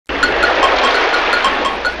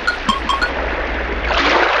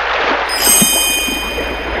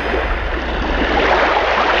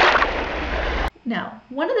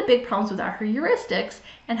big problems with our heuristics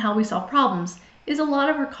and how we solve problems is a lot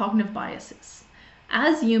of our cognitive biases.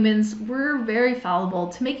 As humans, we're very fallible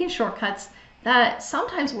to making shortcuts that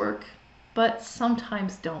sometimes work, but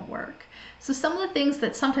sometimes don't work. So some of the things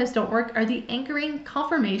that sometimes don't work are the anchoring,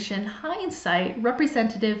 confirmation, hindsight,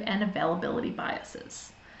 representative, and availability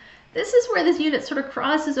biases. This is where this unit sort of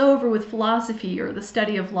crosses over with philosophy or the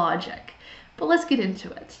study of logic. But let's get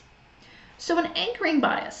into it. So an anchoring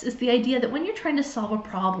bias is the idea that when you're trying to solve a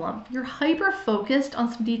problem, you're hyper-focused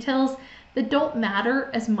on some details that don't matter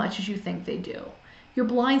as much as you think they do. You're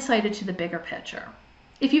blindsided to the bigger picture.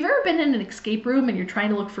 If you've ever been in an escape room and you're trying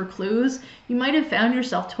to look for clues, you might have found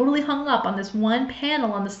yourself totally hung up on this one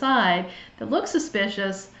panel on the side that looks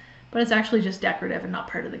suspicious, but it's actually just decorative and not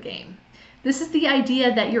part of the game. This is the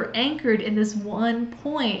idea that you're anchored in this one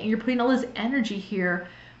point and you're putting all this energy here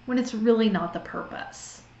when it's really not the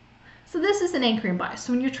purpose. So this is an anchoring bias.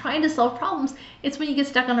 So when you're trying to solve problems, it's when you get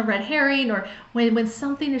stuck on a red herring or when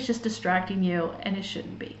something is just distracting you and it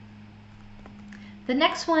shouldn't be. The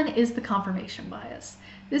next one is the confirmation bias.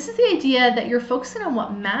 This is the idea that you're focusing on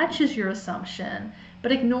what matches your assumption,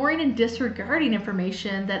 but ignoring and disregarding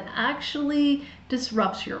information that actually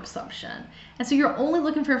disrupts your assumption. And so you're only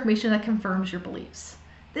looking for information that confirms your beliefs.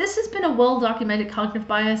 This has been a well-documented cognitive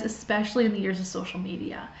bias, especially in the years of social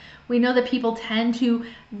media. We know that people tend to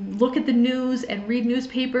look at the news and read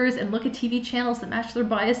newspapers and look at TV channels that match their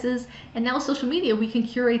biases. And now social media, we can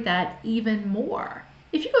curate that even more.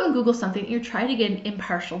 If you go and Google something and you're trying to get an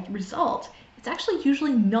impartial result, it's actually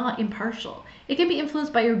usually not impartial. It can be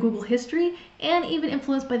influenced by your Google history and even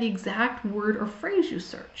influenced by the exact word or phrase you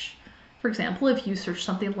search. For example, if you search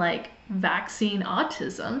something like vaccine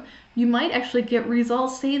autism, you might actually get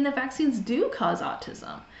results saying that vaccines do cause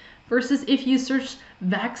autism. Versus if you search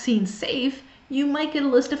vaccine safe, you might get a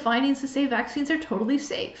list of findings that say vaccines are totally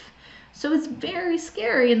safe. So it's very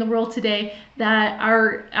scary in the world today that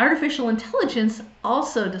our artificial intelligence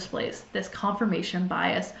also displays this confirmation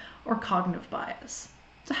bias or cognitive bias.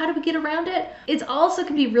 So how do we get around it? It also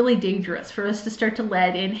can be really dangerous for us to start to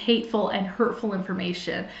let in hateful and hurtful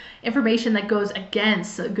information that goes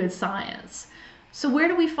against good science. So where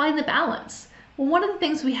do we find the balance? Well, one of the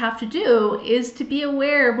things we have to do is to be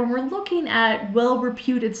aware when we're looking at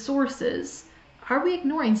well-reputed sources, are we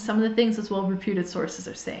ignoring some of the things those well-reputed sources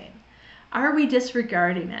are saying? Are we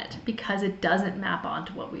disregarding it because it doesn't map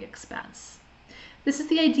onto what we expect? This is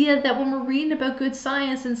the idea that when we're reading about good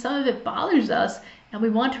science and some of it bothers us and we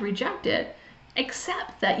want to reject it,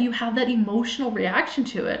 accept that you have that emotional reaction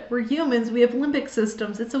to it. We're humans, we have limbic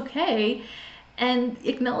systems, it's okay. And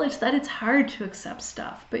acknowledge that it's hard to accept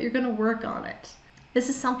stuff, but you're going to work on it. This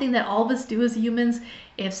is something that all of us do as humans.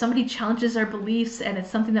 If somebody challenges our beliefs and it's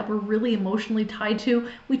something that we're really emotionally tied to,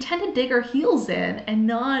 we tend to dig our heels in and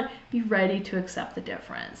not be ready to accept the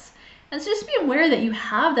difference. And so just be aware that you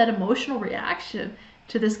have that emotional reaction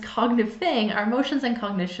to this cognitive thing. Our emotions and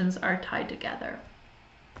cognitions are tied together.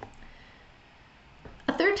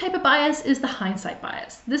 A third type of bias is the hindsight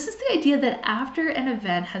bias. This is the idea that after an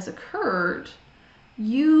event has occurred,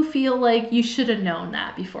 you feel like you should have known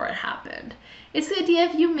that before it happened. It's the idea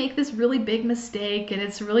if you make this really big mistake and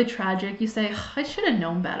it's really tragic, you say, oh, I should have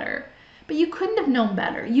known better. But you couldn't have known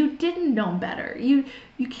better. You didn't know better. You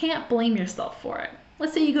can't blame yourself for it.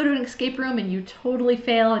 Let's say you go to an escape room and you totally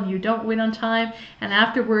fail and you don't win on time, and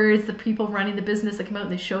afterwards the people running the business that come out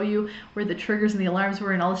and they show you where the triggers and the alarms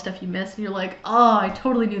were and all the stuff you missed, and you're like, oh, I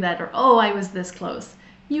totally knew that, or oh, I was this close.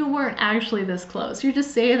 You weren't actually this close. You're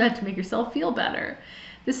just saying that to make yourself feel better.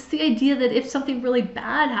 This is the idea that if something really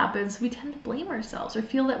bad happens, we tend to blame ourselves or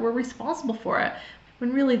feel that we're responsible for it,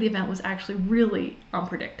 when really the event was actually really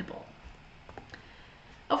unpredictable.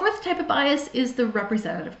 A fourth type of bias is the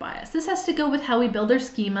representative bias. This has to go with how we build our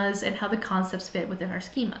schemas and how the concepts fit within our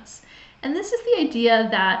schemas. And this is the idea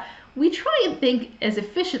that we try and think as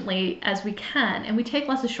efficiently as we can, and we take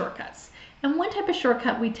lots of shortcuts. And one type of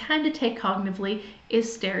shortcut we tend to take cognitively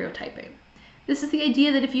is stereotyping. This is the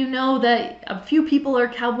idea that if you know that a few people are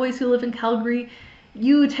cowboys who live in Calgary,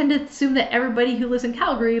 you tend to assume that everybody who lives in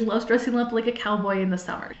Calgary loves dressing up like a cowboy in the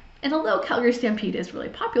summer. And although Calgary Stampede is really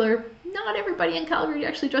popular, not everybody in Calgary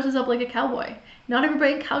actually dresses up like a cowboy. Not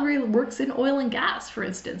everybody in Calgary works in oil and gas, for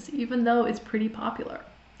instance, even though it's pretty popular.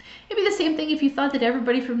 It'd be the same thing if you thought that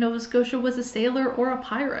everybody from Nova Scotia was a sailor or a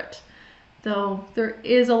pirate. Though there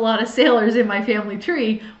is a lot of sailors in my family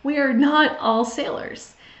tree, we are not all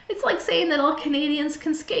sailors. It's like saying that all Canadians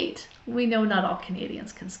can skate. We know not all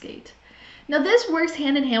Canadians can skate. Now this works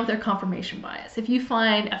hand in hand with our confirmation bias. If you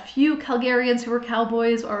find a few Calgarians who are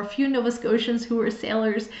cowboys or a few Nova Scotians who are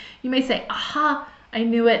sailors, you may say, aha, I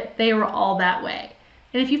knew it, they were all that way.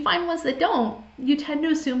 And if you find ones that don't, you tend to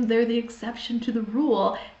assume they're the exception to the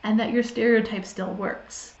rule and that your stereotype still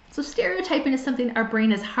works. So stereotyping is something our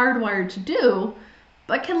brain is hardwired to do,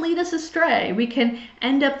 but can lead us astray. We can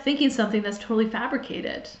end up thinking something that's totally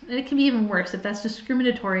fabricated. And it can be even worse if that's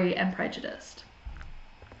discriminatory and prejudiced.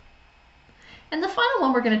 And the final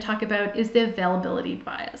one we're going to talk about is the availability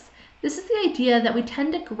bias. This is the idea that we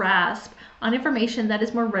tend to grasp on information that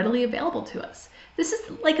is more readily available to us. This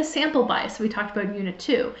is like a sample bias we talked about in Unit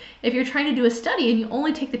 2. If you're trying to do a study and you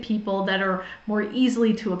only take the people that are more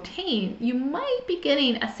easily to obtain, you might be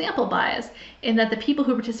getting a sample bias in that the people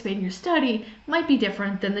who participate in your study might be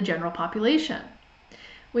different than the general population.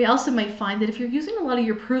 We also might find that if you're using a lot of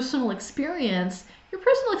your personal experience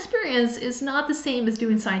is not the same as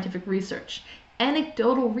doing scientific research.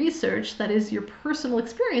 Anecdotal research, that is your personal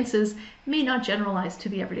experiences, may not generalize to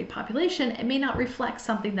the everyday population and may not reflect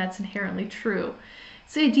something that's inherently true.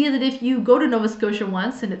 It's the idea that if you go to Nova Scotia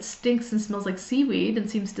once and it stinks and smells like seaweed and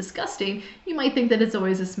seems disgusting, you might think that it's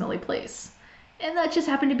always a smelly place. And that just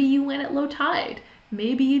happened to be you went at low tide.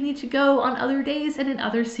 Maybe you need to go on other days and in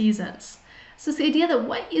other seasons. So it's the idea that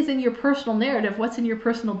what is in your personal narrative, what's in your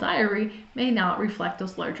personal diary, may not reflect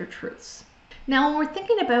those larger truths. Now, when we're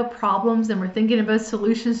thinking about problems and we're thinking about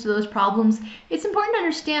solutions to those problems, it's important to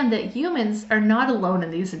understand that humans are not alone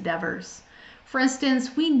in these endeavors. For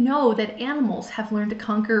instance, we know that animals have learned to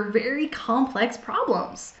conquer very complex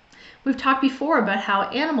problems. We've talked before about how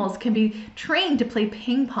animals can be trained to play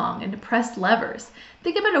ping pong and to press levers.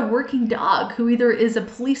 Think about a working dog who either is a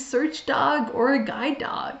police search dog or a guide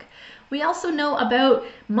dog. We also know about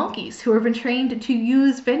monkeys who have been trained to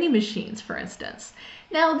use vending machines, for instance.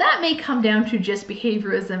 Now, that may come down to just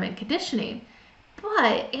behaviorism and conditioning,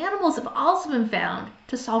 but animals have also been found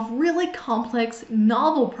to solve really complex,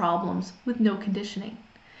 novel problems with no conditioning.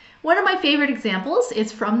 One of my favorite examples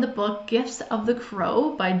is from the book Gifts of the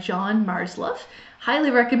Crow by John Marsluff.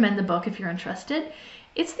 Highly recommend the book if you're interested.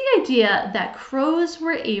 It's the idea that crows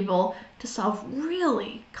were able to solve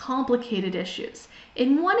really complicated issues.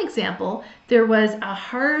 In one example, there was a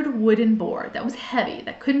hard wooden board that was heavy,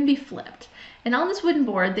 that couldn't be flipped. And on this wooden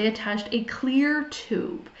board, they attached a clear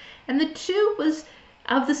tube. And the tube was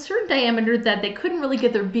of the certain diameter that they couldn't really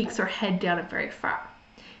get their beaks or head down it very far.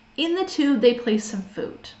 In the tube, they placed some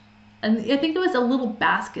food. And I think it was a little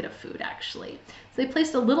basket of food, actually. So they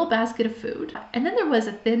placed a little basket of food, and then there was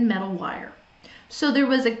a thin metal wire. So there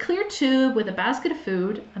was a clear tube with a basket of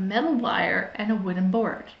food, a metal wire, and a wooden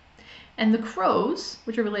board. And the crows,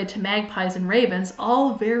 which are related to magpies and ravens,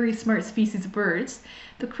 all very smart species of birds,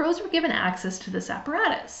 the crows were given access to this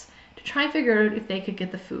apparatus to try and figure out if they could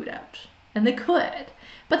get the food out. And they could.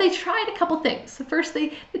 But they tried a couple things. First,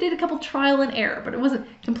 they did a couple trial and error, but it wasn't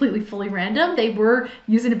completely fully random. They were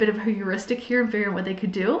using a bit of a heuristic here and figuring out what they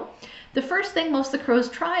could do. The first thing most of the crows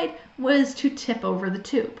tried was to tip over the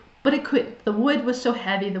tube, but it couldn't. The wood was so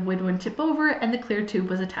heavy, the wood wouldn't tip over, and the clear tube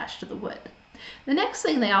was attached to the wood. The next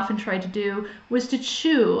thing they often tried to do was to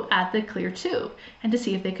chew at the clear tube and to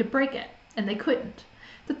see if they could break it, and they couldn't.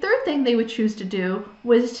 The third thing they would choose to do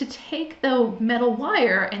was to take the metal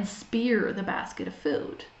wire and spear the basket of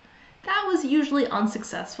food. That was usually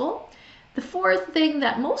unsuccessful. The fourth thing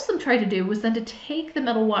that most of them tried to do was then to take the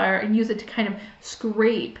metal wire and use it to kind of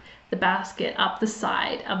scrape the basket up the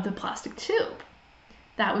side of the plastic tube.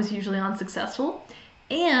 That was usually unsuccessful.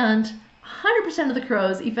 And 100% of the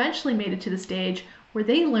crows eventually made it to the stage where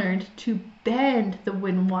they learned to bend the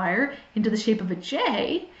wooden wire into the shape of a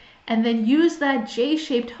J and then use that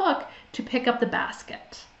J-shaped hook to pick up the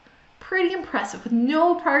basket. Pretty impressive. With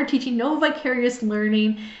no prior teaching, no vicarious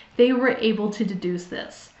learning, they were able to deduce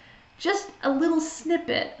this. Just a little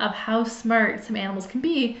snippet of how smart some animals can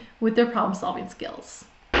be with their problem-solving skills.